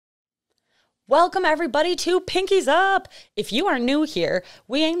Welcome everybody to Pinkies Up. If you are new here,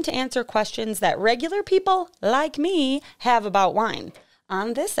 we aim to answer questions that regular people like me have about wine.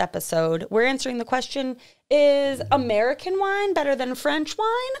 On this episode, we're answering the question, is American wine better than French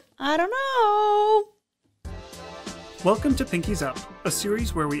wine? I don't know. Welcome to Pinkies Up, a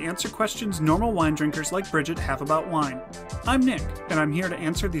series where we answer questions normal wine drinkers like Bridget have about wine. I'm Nick, and I'm here to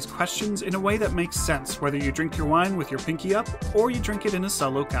answer these questions in a way that makes sense, whether you drink your wine with your pinky up or you drink it in a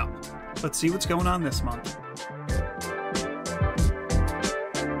solo cup. Let's see what's going on this month.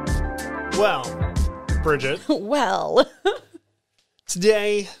 Well, Bridget. Well.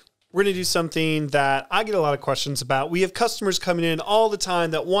 Today, we're going to do something that I get a lot of questions about. We have customers coming in all the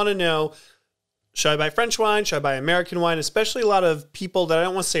time that want to know, should I buy French wine? Should I buy American wine? Especially a lot of people that I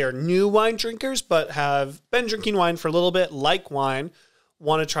don't want to say are new wine drinkers, but have been drinking wine for a little bit, like wine,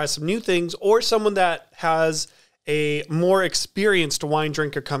 want to try some new things, or someone that has a more experienced wine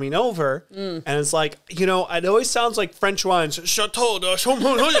drinker coming over, and it's like, you know, it always sounds like French wines Chateau de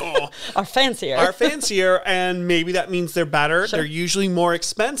Chaumont are fancier, and maybe that means they're better. Sure. They're usually more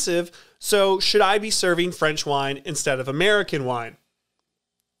expensive. So should I be serving French wine instead of American wine?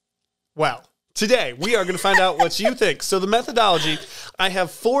 Well, today we are going to find out what you think. So the methodology, I have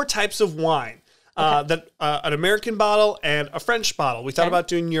 4 types of wine. An American bottle and a French bottle. We thought about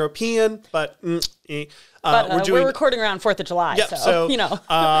doing European, but we're recording around 4th of July, so you know.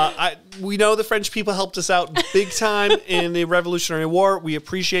 We know the French people helped us out big time in the Revolutionary War. We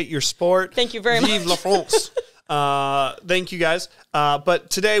appreciate your support. Thank you very much. Vive la France. Thank you, guys.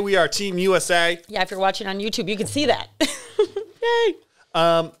 But today we are Team USA. Yeah, if you're watching on YouTube, you can see that.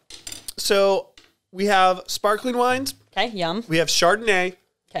 Yay. So we have sparkling wines. Okay, yum. We have Chardonnay.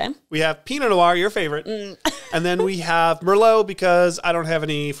 Okay. We have Pinot Noir, your favorite. And then we have Merlot, because I don't have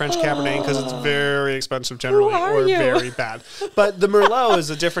any French Cabernet because it's very expensive generally, or very bad. But the Merlot is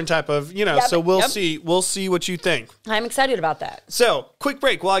a different type of, you know, so we'll see. We'll see what you think. I'm excited about that. So, quick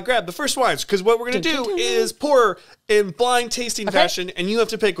break while I grab the first wines, because what we're going to do is pour in blind tasting fashion, and you have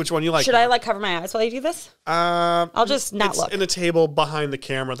to pick which one you like. Should I like cover my eyes while you do this? I'll just not look. It's in a table behind the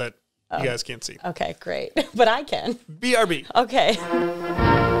camera that you guys can't see. Okay, great. But I can. BRB. Okay.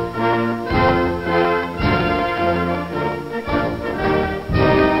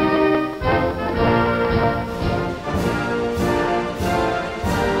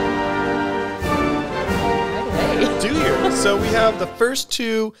 So we have the first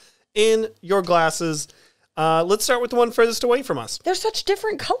 2 in your glasses. Let's start with the one furthest away from us. They're such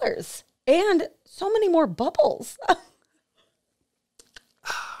different colors and so many more bubbles.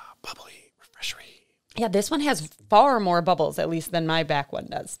 Bubbly, refreshery. Yeah, this one has far more bubbles, at least, than my back one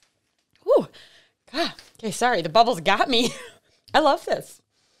does. Ooh, God. Okay, sorry, the bubbles got me. I love this.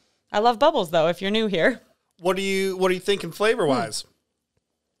 I love bubbles, though, if you're new here. What are you thinking flavor-wise?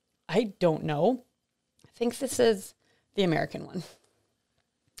 I don't know. I think this is the American one.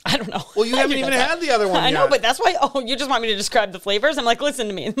 I don't know. Well, you haven't even had the other one yet. I know, but that's why, you just want me to describe the flavors? I'm like, listen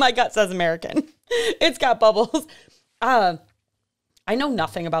to me. My gut says American. It's got bubbles. I know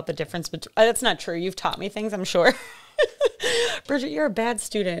nothing about the difference between, that's not true. You've taught me things, I'm sure. Bridget, you're a bad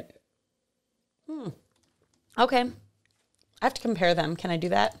student. Okay. I have to compare them. Can I do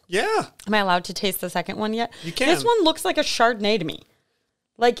that? Yeah. Am I allowed to taste the second one yet? You can. This one looks like a Chardonnay to me.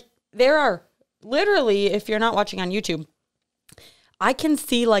 Like, there are literally, if you're not watching on YouTube, I can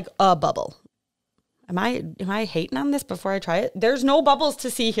see like a bubble. Am I hating on this before I try it? There's no bubbles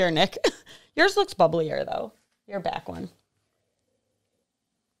to see here, Nick. Yours looks bubblier though. Your back one.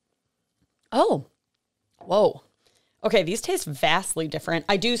 Oh. Whoa. Okay, these taste vastly different.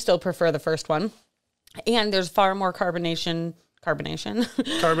 I do still prefer the first one. And there's far more carbonation,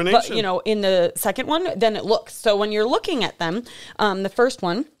 but, you know, in the second one than it looks. So when you're looking at them, the first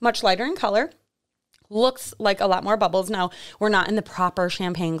one, much lighter in color, looks like a lot more bubbles. Now, we're not in the proper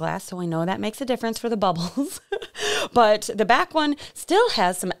champagne glass, so we know that makes a difference for the bubbles. But the back one still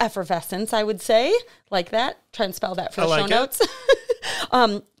has some effervescence, I would say, like that. Try and spell that for the show notes.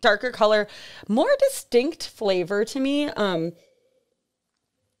 Darker color, more distinct flavor to me.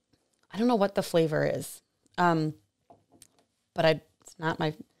 I don't know what the flavor is, but it's not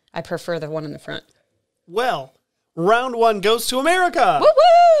I prefer the one in the front. Well, round 1 goes to America.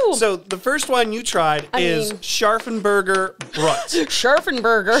 Woo-woo! So the first one you tried is Scharffenberger Brut.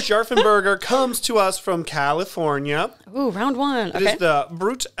 Scharffenberger comes to us from California. Ooh, round 1. It is the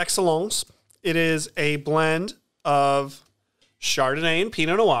Brut Excellence. It is a blend of Chardonnay and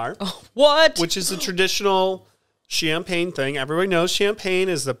Pinot Noir. Oh, what? Which is a traditional Champagne thing. Everybody knows Champagne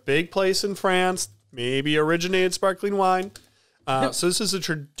is the big place in France, maybe originated sparkling wine. So this is a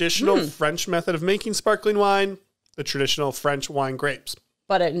traditional French method of making sparkling wine, the traditional French wine grapes.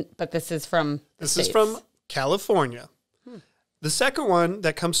 But this is from is from California. The second one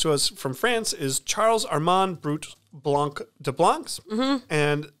that comes to us from France is Charles Armand Brut Blanc de Blancs.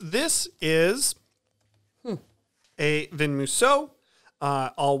 And this is a Vin Mousseau,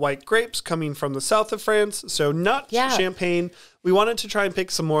 all white grapes coming from the south of France. So not champagne. We wanted to try and pick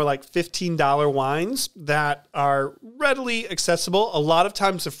some more like $15 wines that are readily accessible. A lot of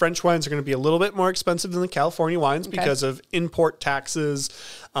times the French wines are going to be a little bit more expensive than the California wines because of import taxes.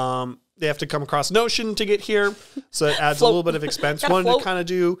 They have to come across an ocean to get here, so it adds a little bit of expense. Wanted to kind of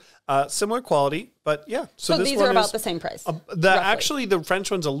do similar quality, but yeah. So this these are about the same price. Actually, the French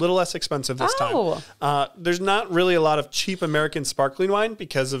one's a little less expensive this time. There's not really a lot of cheap American sparkling wine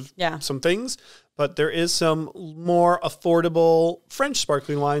because of some things, but there is some more affordable French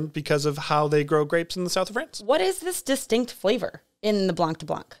sparkling wine because of how they grow grapes in the south of France. What is this distinct flavor in the Blanc de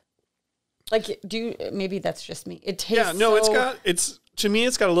Blanc? Like, maybe that's just me. It tastes to me,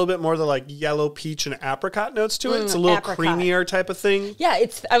 it's got a little bit more of the like yellow peach and apricot notes to it. It's a little creamier type of thing. Yeah,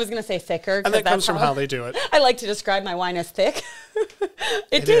 I was going to say thicker. And that comes from how they do it. I like to describe my wine as thick.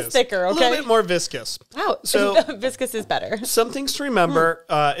 it is thicker, okay? A little bit more viscous. Wow, so viscous is better. Some things to remember.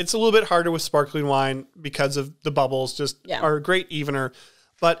 It's a little bit harder with sparkling wine because of the bubbles are a great evener.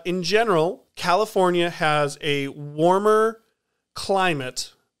 But in general, California has a warmer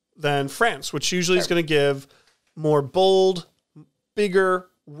climate than France, which usually is going to give more bold, bigger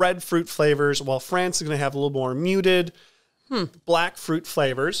red fruit flavors, while France is going to have a little more muted black fruit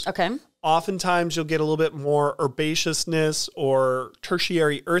flavors. Okay. Oftentimes you'll get a little bit more herbaceousness or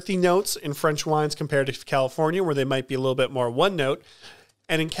tertiary earthy notes in French wines compared to California, where they might be a little bit more one note.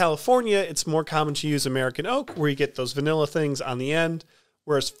 And in California, it's more common to use American oak, where you get those vanilla things on the end,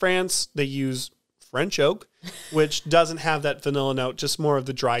 whereas France, they use French oak, which doesn't have that vanilla note, just more of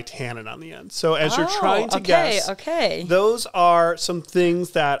the dry tannin on the end. So as you're trying to guess, those are some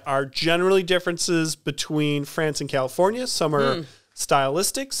things that are generally differences between France and California. Some are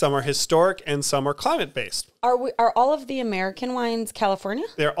stylistic, some are historic, and some are climate-based. Are all of the American wines California?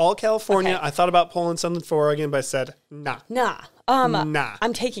 They're all California. I thought about pulling something for Oregon, but I said, nah.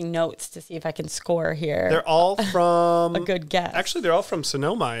 I'm taking notes to see if I can score here. They're all from... a good guess. Actually, they're all from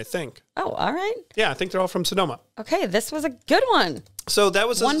Sonoma, I think. Oh, all right. Yeah, I think they're all from Sonoma. Okay, this was a good one. So that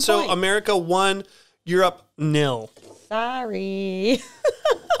was... So America 1, Europe 0. Sorry.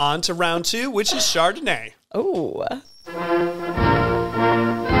 On to round 2, which is Chardonnay. Oh.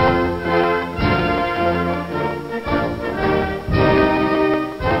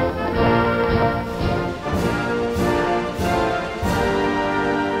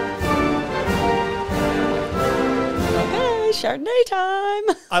 Chardonnay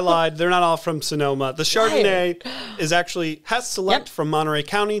time. I lied. They're not all from Sonoma. The Chardonnay is actually Hess Select from Monterey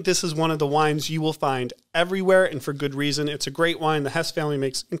County. This is one of the wines you will find everywhere, and for good reason. It's a great wine. The Hess family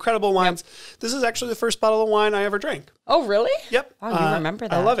makes incredible wines. This is actually the first bottle of wine I ever drank. Oh, really? Yep. Oh, you remember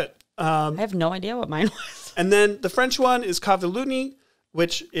that. I love it. I have no idea what mine was. And then the French one is Cave de Lugny,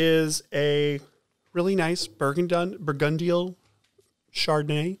 which is a really nice Burgundial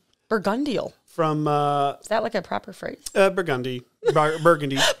Chardonnay. Burgundial. From is that like a proper phrase? Burgundy.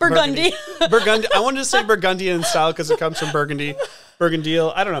 Burgundy. Burgundy. Burgundy. I wanted to say Burgundian style because it comes from Burgundy.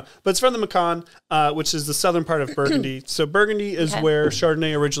 Burgundial. I don't know. But it's from the Macon, which is the southern part of Burgundy. So Burgundy is where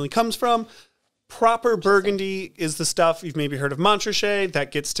Chardonnay originally comes from. Proper Burgundy is the stuff you've maybe heard of Monterey that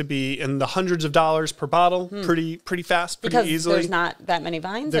gets to be in the hundreds of dollars per bottle pretty fast, pretty easily. There's not that many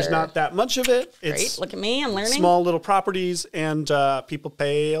vines? There's not that much of it. It's great. Look at me. I'm learning. Small little properties, and people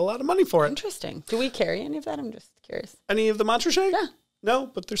pay a lot of money for it. Interesting. Do we carry any of that? I'm just curious. Any of the Monterey? Yeah. No,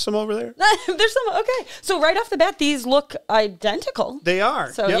 but there's some over there. There's some. Okay. So right off the bat, these look identical. They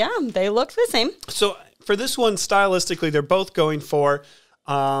are. So yeah, they look the same. So for this one, stylistically, they're both going for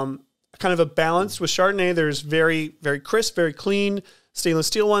kind of a balance. With Chardonnay, there's very, very crisp, very clean stainless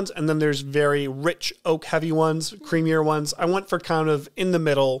steel ones, and then there's very rich oak heavy ones, creamier ones. I went for kind of in the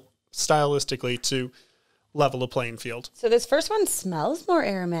middle stylistically to level a playing field. So this first one smells more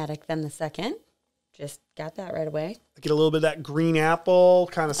aromatic than the second. Just got that right away. I get a little bit of that green apple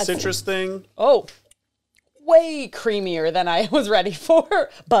kind of citrus thing. Oh, way creamier than I was ready for.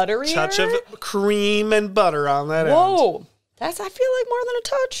 Butterier. Touch of cream and butter on that end. Whoa. I feel like more than a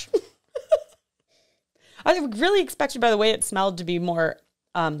touch. I really expected, by the way it smelled, to be more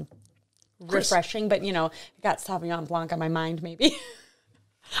refreshing, but, I got Sauvignon Blanc on my mind, maybe.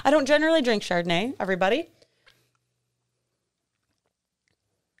 I don't generally drink Chardonnay, everybody.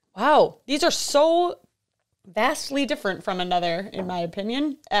 Wow, these are so vastly different from another, in my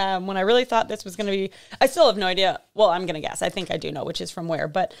opinion. When I really thought this was going to be, I still have no idea. Well, I'm going to guess. I think I do know which is from where,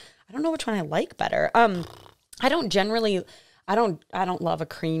 but I don't know which one I like better. I don't generally I don't love a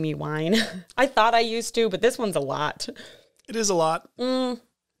creamy wine. I thought I used to, but this one's a lot. It is a lot.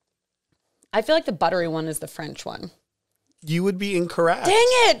 I feel like the buttery one is the French one. You would be incorrect. Dang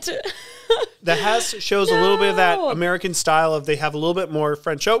it! The Hess shows a little bit of that American style of they have a little bit more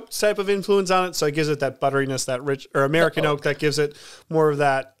French oak type of influence on it, so it gives it that butteriness, that rich, or American oak that gives it more of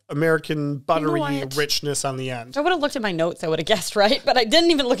that American buttery richness on the end. If I would have looked at my notes, I would have guessed right, but I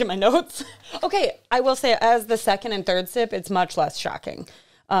didn't even look at my notes. Okay, I will say as the second and third sip, it's much less shocking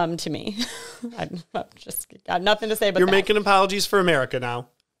to me. I've just got nothing to say about that. You're making apologies for America now.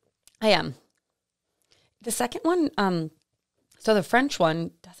 I am. The second one, so the French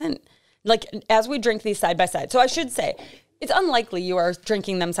one doesn't, like, as we drink these side by side. So I should say, it's unlikely you are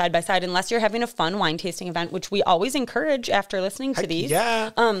drinking them side by side unless you're having a fun wine tasting event, which we always encourage after listening to these.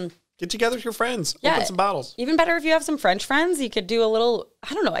 Yeah. Get together with your friends. Yeah, open some bottles. Even better if you have some French friends, you could do a little,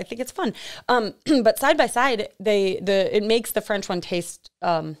 I don't know, I think it's fun. But side by side, it makes the French one taste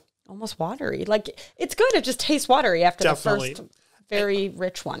almost watery. Like, it's good. It just tastes watery after the first very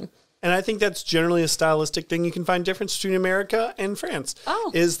rich one. And I think that's generally a stylistic thing. You can find difference between America and France.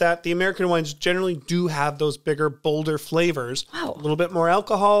 Is that the American wines generally do have those bigger, bolder flavors. Wow. A little bit more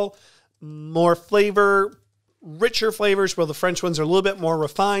alcohol, more flavor, richer flavors, while the French ones are a little bit more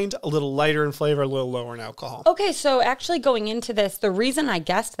refined, a little lighter in flavor, a little lower in alcohol. Okay, so actually going into this, the reason I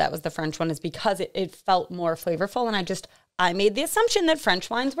guessed that was the French one is because it felt more flavorful, and I made the assumption that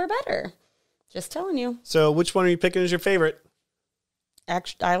French wines were better. Just telling you. So which one are you picking as your favorite?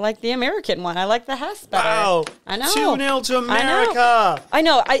 Actually, I like the American one. I like the Hess better. Wow. I know. 2-0 to America. I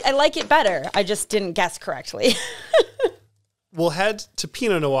know. I like it better. I just didn't guess correctly. We'll head to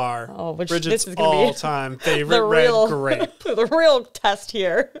Pinot Noir, which Bridget's this is gonna be all-time favorite red grape. The real test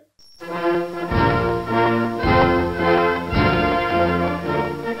here.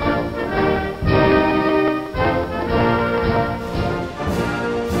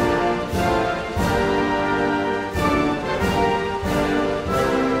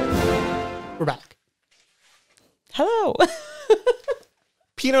 We're back. Hello.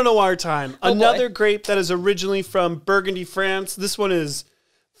 Pinot Noir time. Another grape that is originally from Burgundy, France. This one is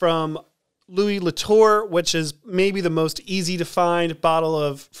from Latour, which is maybe the most easy to find bottle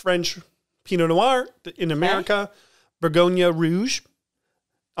of French Pinot Noir in America. Okay. Bourgogne Rouge.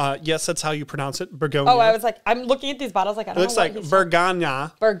 Yes, that's how you pronounce it. Bourgogne. Oh, I was like, I'm looking at these bottles like, I don't know. It looks like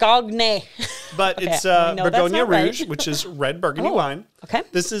Bourgogne. Bourgogne. But it's Bourgogne Rouge, which is red Burgundy wine. Okay.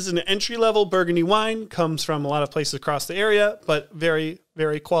 This is an entry-level Burgundy wine. Comes from a lot of places across the area, but very,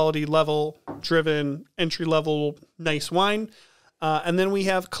 very quality level driven, entry-level, nice wine. And then we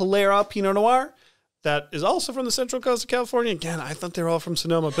have Calera Pinot Noir. That is also from the Central Coast of California. Again, I thought they were all from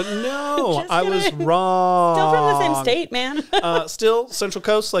Sonoma, but no, I was wrong. Still from the same state, man. Still Central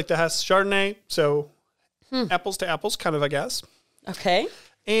Coast, like the Hess Chardonnay. So apples to apples, kind of, I guess. Okay.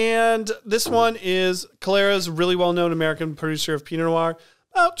 And this one is Calera's really well-known American producer of Pinot Noir.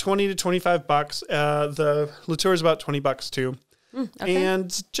 About $20 to $25. The Latour is about $20 too. Okay.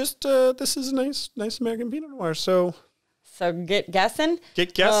 And just this is a nice American Pinot Noir. So get guessing.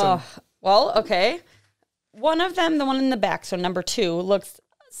 Get guessing. Well, okay. One of them, the one in the back, so number 2, looks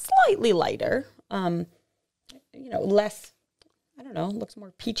slightly lighter. Less, I don't know, looks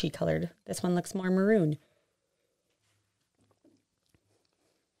more peachy colored. This one looks more maroon.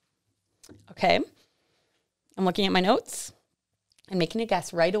 Okay. I'm looking at my notes and making a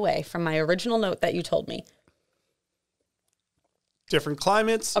guess right away from my original note that you told me. Different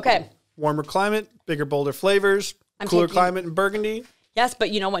climates. Okay. Warmer climate, bigger, bolder flavors. Cooler climate in Burgundy. Yes, but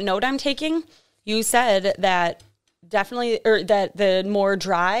you know what note I'm taking? You said that definitely, or that the more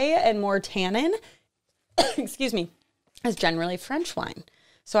dry and more tannin, excuse me, is generally French wine.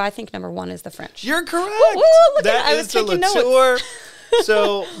 So I think number 1 is the French. You're correct. Woo, look at I was the taking Latour. Notes.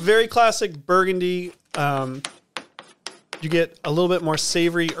 So very classic Burgundy. You get a little bit more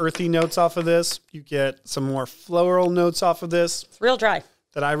savory, earthy notes off of this. You get some more floral notes off of this. It's real dry.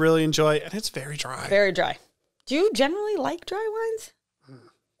 That I really enjoy, and it's very dry. Very dry. Do you generally like dry wines?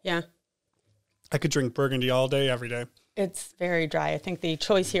 Yeah. I could drink Burgundy all day, every day. It's very dry. I think the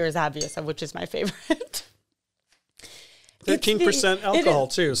choice here is obvious of which is my favorite. 13% alcohol,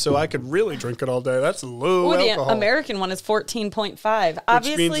 too, so I could really drink it all day. That's low alcohol. The American one is 14.5.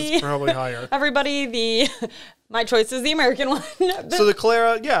 Obviously, means it's probably higher. Everybody, my choice is the American one. So the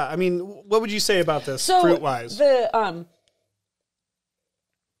Calera, yeah, I mean, what would you say about this, fruit-wise?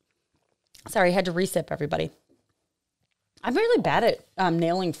 Sorry, I had to resip, everybody. I'm really bad at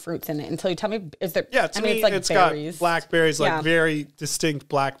nailing fruits in it until you tell me, is there... Yeah, to me, it's like it's berries. got blackberries, like very distinct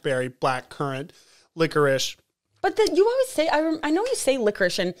blackberry, black currant, licorice, But you always say, I know you say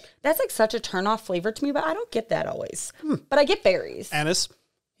licorice, and that's like such a turn-off flavor to me, but I don't get that always. But I get berries. Anise?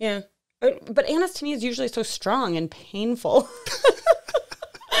 Yeah. But anise to me is usually so strong and painful.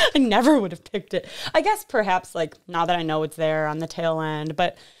 I never would have picked it. I guess perhaps like now that I know it's there on the tail end,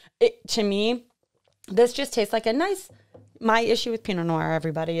 but to me, this just tastes like a nice. My issue with Pinot Noir,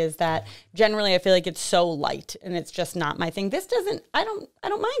 everybody, is that generally I feel like it's so light and it's just not my thing. This doesn't. I don't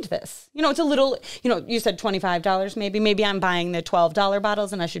mind this. You know, it's a little. You know, you said $25 maybe. Maybe I'm buying the $12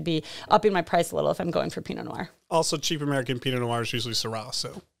 bottles and I should be upping my price a little if I'm going for Pinot Noir. Also, cheap American Pinot Noir is usually Syrah.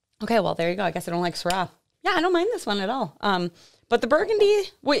 So okay, well there you go. I guess I don't like Syrah. Yeah, I don't mind this one at all. But the Burgundy,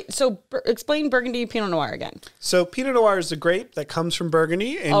 wait, so explain Burgundy Pinot Noir again. So Pinot Noir is a grape that comes from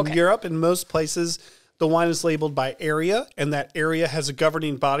Burgundy in Europe. In most places, the wine is labeled by area, and that area has a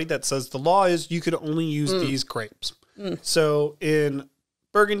governing body that says the law is you can only use these grapes. So in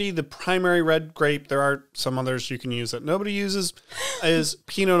Burgundy, the primary red grape, there are some others you can use that nobody uses, is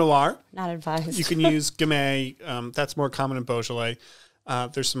Pinot Noir. Not advised. You can use Gamay. That's more common in Beaujolais.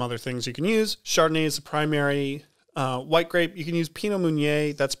 There's some other things you can use. Chardonnay is the primary white grape. You can use Pinot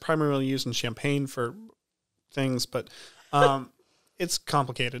Meunier. That's primarily used in Champagne for things, but it's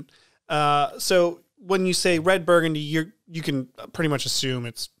complicated. So when you say red Burgundy, you can pretty much assume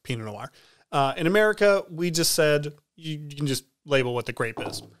it's Pinot Noir. In America, we just said you can just label what the grape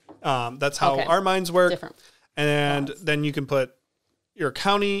is. That's how our minds work. Different. And then you can put your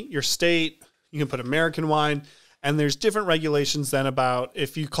county, your state, you can put American wine. And there's different regulations then about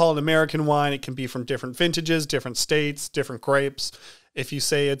if you call it American wine, it can be from different vintages, different states, different grapes. If you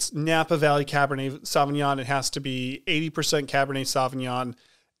say it's Napa Valley Cabernet Sauvignon, it has to be 80% Cabernet Sauvignon,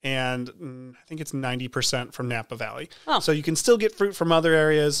 and I think it's 90% from Napa Valley. Oh. So you can still get fruit from other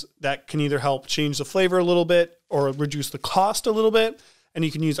areas that can either help change the flavor a little bit or reduce the cost a little bit. And you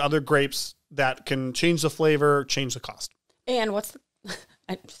can use other grapes that can change the flavor, change the cost. And what's the...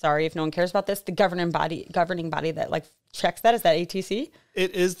 I'm sorry if no one cares about this. The governing body that like checks that, is that ATC?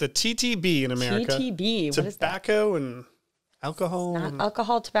 It is the TTB in America. TTB. What is that? Tobacco and alcohol. Not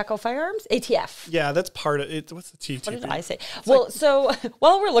alcohol, tobacco, firearms? ATF. Yeah, that's part of it. What's the TTB? What did I say? So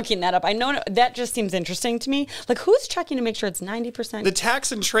while we're looking that up, I know that just seems interesting to me. Like, who's checking to make sure it's 90%? The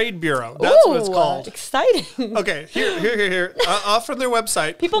Tax and Trade Bureau. That's what it's called. Exciting. Okay, here. Off from their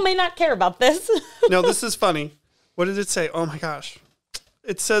website. People may not care about this. No, this is funny. What did it say? Oh my gosh.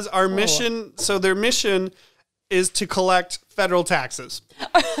 It says our mission, so their mission is to collect federal taxes.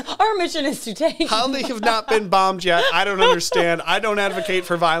 Our mission is to take... How they have not been bombed yet, I don't understand. I don't advocate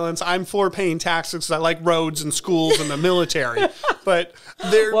for violence. I'm for paying taxes because I like roads and schools and the military. But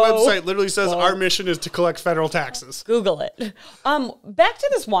their website literally says our mission is to collect federal taxes. Google it. Back to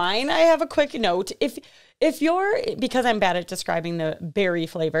this wine, I have a quick note. If you're, because I'm bad at describing the berry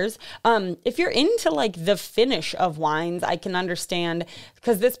flavors, if you're into like the finish of wines, I can understand,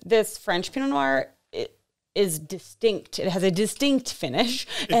 because this French Pinot Noir is distinct. It has a distinct finish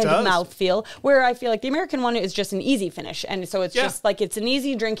and mouthfeel, where I feel like the American one is just an easy finish. And so it's just like, it's an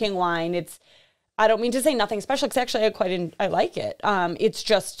easy drinking wine. I don't mean to say nothing special, because actually I like it. It's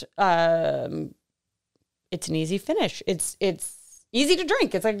just, it's an easy finish. It's easy to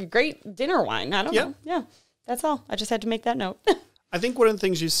drink. It's like a great dinner wine. I don't know. Yeah, that's all. I just had to make that note. I think one of the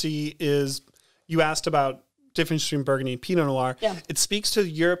things you see is, you asked about difference between Burgundy and Pinot Noir. Yeah. It speaks to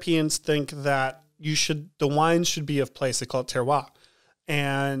Europeans think that the wines should be of place. They call it terroir.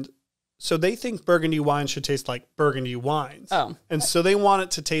 And so they think Burgundy wine should taste like Burgundy wines. Oh. And so they want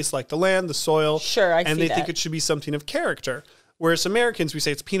it to taste like the land, the soil. Sure, I see that. And they think it should be something of character. Whereas Americans, we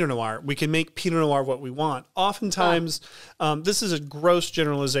say it's Pinot Noir. We can make Pinot Noir what we want. Oftentimes, this is a gross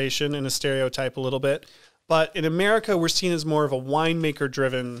generalization and a stereotype a little bit. But in America, we're seen as more of a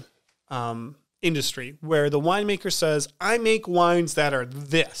winemaker-driven industry, where the winemaker says, I make wines that are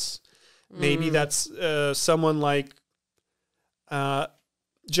this. Maybe that's someone like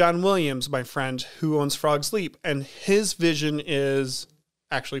John Williams, my friend, who owns Frog's Leap. And his vision is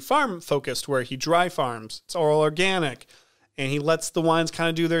actually farm-focused, where he dry farms. It's all organic. And he lets the wines kind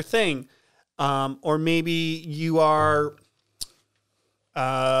of do their thing. Or maybe you are,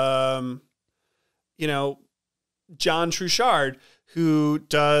 John Trouchard, who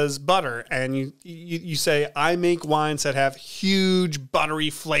does butter. And you say, I make wines that have huge buttery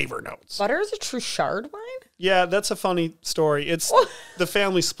flavor notes. Butter is a Trouchard wine? Yeah, that's a funny story. It's the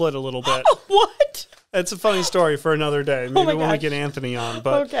family split a little bit. What? It's a funny story for another day. Maybe when we get Anthony on.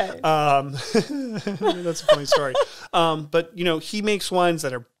 But, okay. That's a funny story. But, he makes wines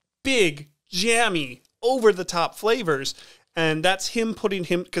that are big, jammy, over-the-top flavors. And that's him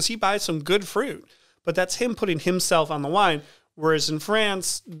because he buys some good fruit. But that's him putting himself on the wine. Whereas in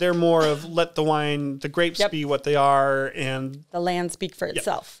France, they're more of let the grapes be what they are, and the land speak for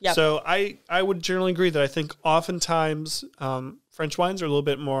itself. Yep. So I would generally agree that I think oftentimes French wines are a little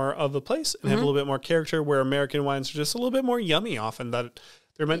bit more of a place and have a little bit more character, where American wines are just a little bit more yummy often, that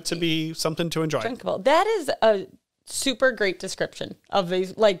they're meant to be something to enjoy. Drinkable. That is a super great description of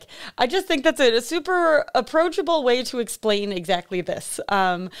these. Like, I just think that's a super approachable way to explain exactly this,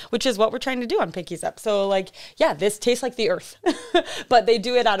 which is what we're trying to do on Pinkies Up. So, like, yeah, this tastes like the earth, but they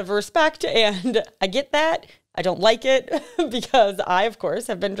do it out of respect, and I get that. I don't like it because I, of course,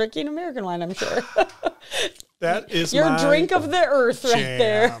 have been drinking American wine, I'm sure. That is your drink of the earth right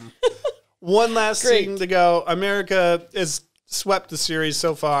there. One last thing to go. America has swept the series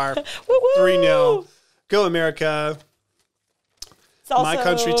so far. 3-0. Go America. Also, my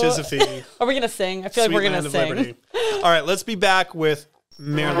country, 'tis of thee. Are we going to sing? I feel like we're going to sing. Liberty. All right, let's be back with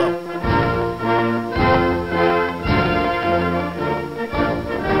Merlot.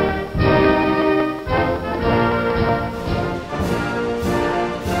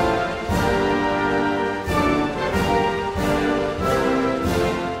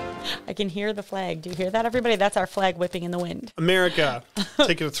 I can hear the flag. Do you hear that, everybody? That's our flag whipping in the wind. America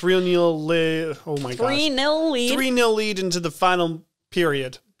taking a 3-0 lead. Oh my gosh. 3-0 lead. 3-0 lead into the final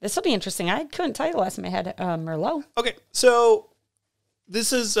period. This will be interesting. I couldn't tell you the last time I had Merlot. Okay, so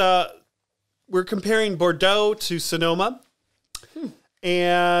this is, we're comparing Bordeaux to Sonoma.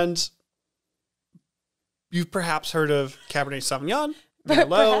 And you've perhaps heard of Cabernet Sauvignon,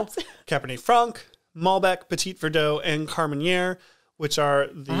 Merlot, Cabernet Franc, Malbec, Petit Verdot, and Carmenere, which are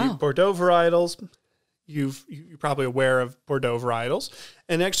the Bordeaux varietals. You're probably aware of Bordeaux varietals.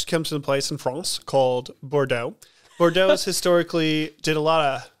 And next comes into place in France called Bordeaux. Bordeaux historically did a lot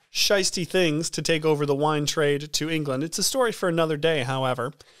of shisty things to take over the wine trade to England. It's a story for another day,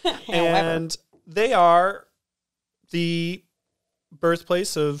 however. And they are the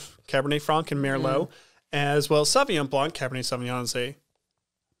birthplace of Cabernet Franc and Merlot, as well as Sauvignon Blanc. Cabernet Sauvignon is a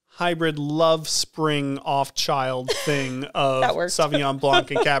hybrid love spring off child thing of Sauvignon Blanc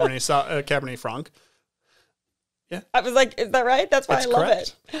and Cabernet Franc. Yeah. I was like, is that right? That's why I love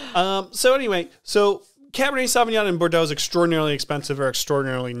it. So anyway, Cabernet Sauvignon in Bordeaux is extraordinarily expensive or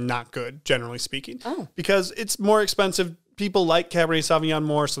extraordinarily not good, generally speaking. Because it's more expensive. People like Cabernet Sauvignon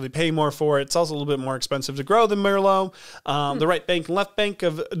more, so they pay more for it. It's also a little bit more expensive to grow than Merlot. The right bank and left bank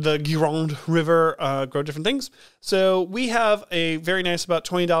of the Gironde River grow different things. So we have a very nice, about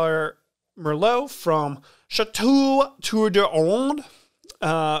 $20 Merlot from Chateau Tour de Onde,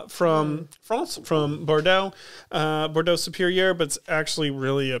 from France, from Bordeaux. Bordeaux Superior, but it's actually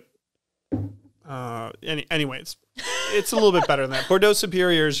really anyways, it's a little bit better than that. Bordeaux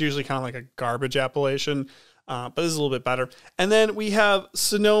Superior is usually kind of like a garbage appellation. But this is a little bit better. And then we have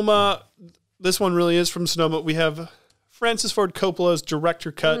Sonoma. This one really is from Sonoma. We have Francis Ford Coppola's Director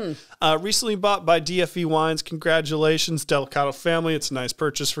Cut, recently bought by DFE Wines. Congratulations, Delicato family. It's a nice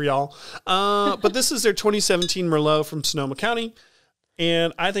purchase for y'all. But this is their 2017 Merlot from Sonoma County.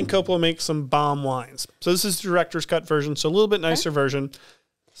 And I think Coppola makes some bomb wines. So this is the Director's Cut version, so a little bit nicer version.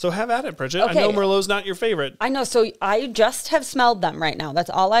 So have at it, Bridget. Okay. I know Merlot's not your favorite. I know. So I just have smelled them right now. That's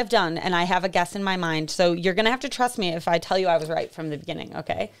all I've done. And I have a guess in my mind. So you're going to have to trust me if I tell you I was right from the beginning,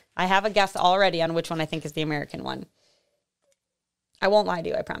 okay? I have a guess already on which one I think is the American one. I won't lie to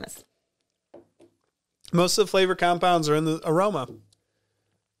you, I promise. Most of the flavor compounds are in the aroma.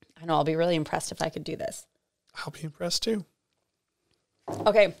 I know. I'll be really impressed if I could do this. I'll be impressed too.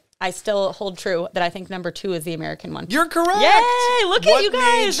 Okay. I still hold true that I think number 2 is the American one. You're correct. Yay! Look at you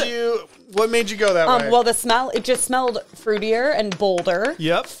guys. What made you go that way? Well, the smell, it just smelled fruitier and bolder.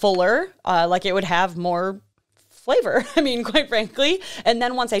 Yep. Fuller. Like it would have more flavor, I mean, quite frankly. And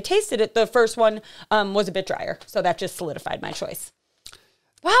then once I tasted it, the first one was a bit drier. So that just solidified my choice.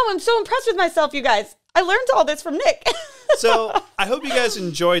 Wow, I'm so impressed with myself, you guys. I learned all this from Nick. So I hope you guys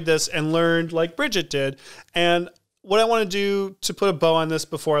enjoyed this and learned like Bridget did. And what I want to do to put a bow on this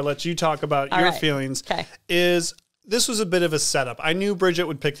before I let you talk about your feelings is this was a bit of a setup. I knew Bridget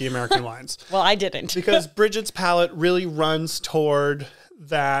would pick the American wines. Well, I didn't. Because Bridget's palate really runs toward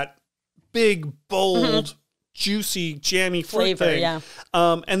that big, bold, juicy, jammy fruit flavor, thing. Yeah.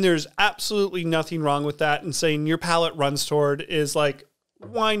 And there's absolutely nothing wrong with that. And saying your palate runs toward is like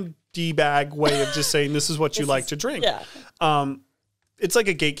wine D-bag way of just saying this is what you like to drink. Yeah. It's like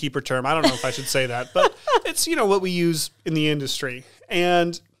a gatekeeper term. I don't know if I should say that, but it's, you know, what we use in the industry.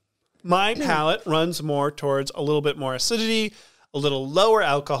 And my palate runs more towards a little bit more acidity, a little lower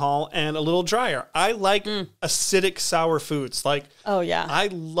alcohol, and a little drier. I like acidic sour foods. Like, I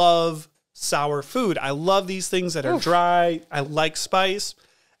love sour food. I love these things that are dry. I like spice.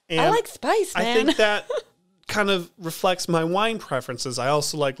 And I like spice, man. I think that kind of reflects my wine preferences. I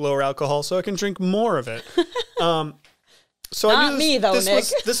also like lower alcohol, so I can drink more of it. So Not I knew me, though, Nick.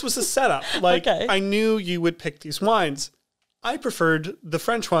 This was a setup. Like, Okay. I knew you would pick these wines. I preferred the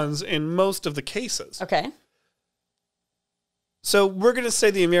French ones in most of the cases. Okay. So we're going to say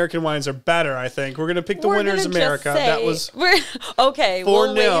the American wines are better, I think. We're going to pick the winners, America. That was okay. 4-0,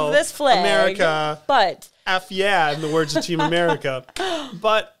 We'll wave this flag. America. But F yeah, in the words of Team America.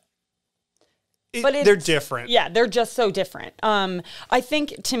 But they're different. Yeah, they're just so different. I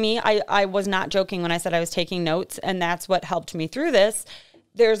think, to me, I was not joking when I said I was taking notes, and that's what helped me through this.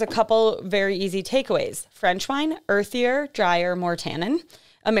 There's a couple very easy takeaways. French wine, earthier, drier, more tannin.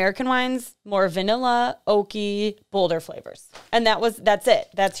 American wines, more vanilla, oaky, bolder flavors. And that's it.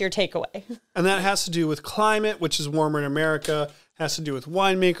 That's your takeaway. And that has to do with climate, which is warmer in America, has to do with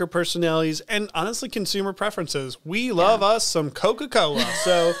winemaker personalities, and honestly, consumer preferences. We love us some Coca-Cola.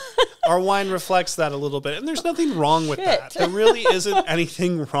 So our wine reflects that a little bit. And there's nothing wrong with that. There really isn't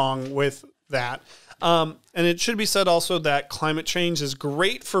anything wrong with that. And it should be said also that climate change is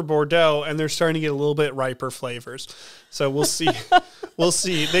great for Bordeaux, and they're starting to get a little bit riper flavors. So we'll see. We'll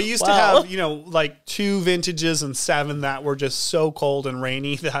see. They used to have, like 2 vintages and 7 that were just so cold and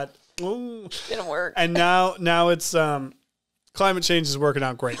rainy that Didn't work. And now it's climate change is working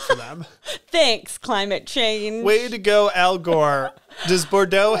out great for them. Thanks, climate change. Way to go, Al Gore. Does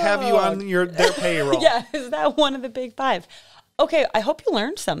Bordeaux have you on their payroll? Yeah, is that one of the big 5? Okay, I hope you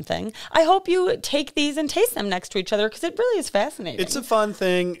learned something. I hope you take these and taste them next to each other because it really is fascinating. It's a fun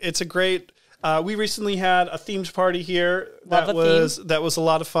thing. It's a great. We recently had a themed party here. That was a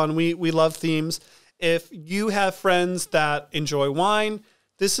lot of fun. We love themes. If you have friends that enjoy wine,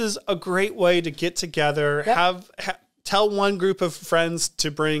 this is a great way to get together. Yep. Tell one group of friends to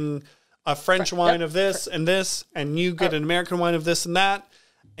bring a French wine of this and this, and you get an American wine of this and that,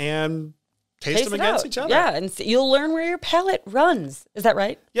 and taste them against each other. Yeah, and you'll learn where your palate runs. Is that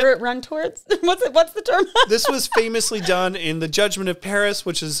right? Yep. Where it run towards? What's the term? This was famously done in the Judgment of Paris,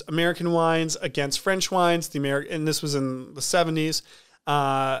 which is American wines against French wines. And this was in the 70s,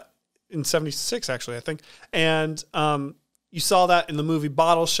 in 76 actually, I think. And you saw that in the movie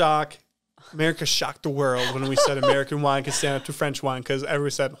Bottle Shock. America shocked the world when we said American wine could stand up to French wine because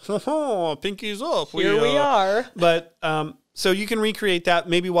everyone said, "Oh, Pinkies Up." Here we are. But so you can recreate that.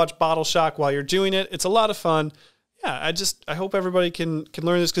 Maybe watch Bottle Shock while you're doing it. It's a lot of fun. Yeah, I hope everybody can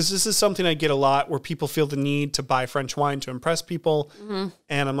learn this because this is something I get a lot where people feel the need to buy French wine to impress people. Mm-hmm.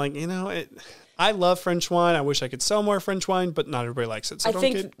 And I'm like, I love French wine. I wish I could sell more French wine, but not everybody likes it. So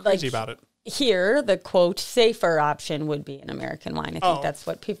don't get crazy about it. Here, the quote safer option would be an American wine. I think that's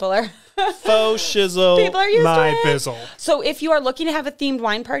what people are. Faux shizzle. People are used my to it. bizzle. So if you are looking to have a themed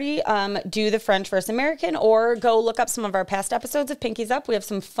wine party, do the French versus American, or go look up some of our past episodes of Pinkies Up. We have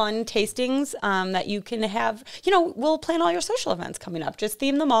some fun tastings that you can have. We'll plan all your social events coming up. Just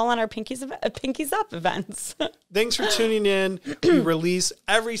theme them all on our Pinkies Up events. Thanks for tuning in. We release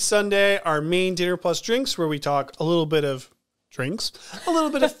every Sunday our main Dinner Plus Drinks, where we talk a little bit of drinks, a little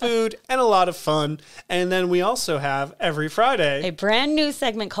bit of food, and a lot of fun. And then we also have every Friday a brand new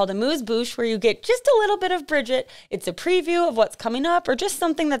segment called Amuse Bouche, where you get just a little bit of Bridget. It's a preview of what's coming up or just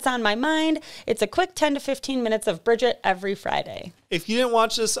something that's on my mind. It's a quick 10 to 15 minutes of Bridget every Friday. If you didn't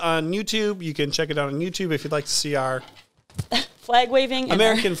watch this on YouTube, you can check it out on YouTube if you'd like to see our flag waving.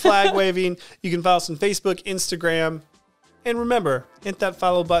 American flag waving. You can follow us on Facebook, Instagram. And remember, hit that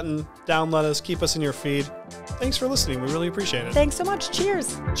follow button, download us, keep us in your feed. Thanks for listening. We really appreciate it. Thanks so much.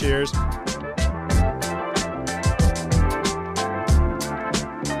 Cheers. Cheers.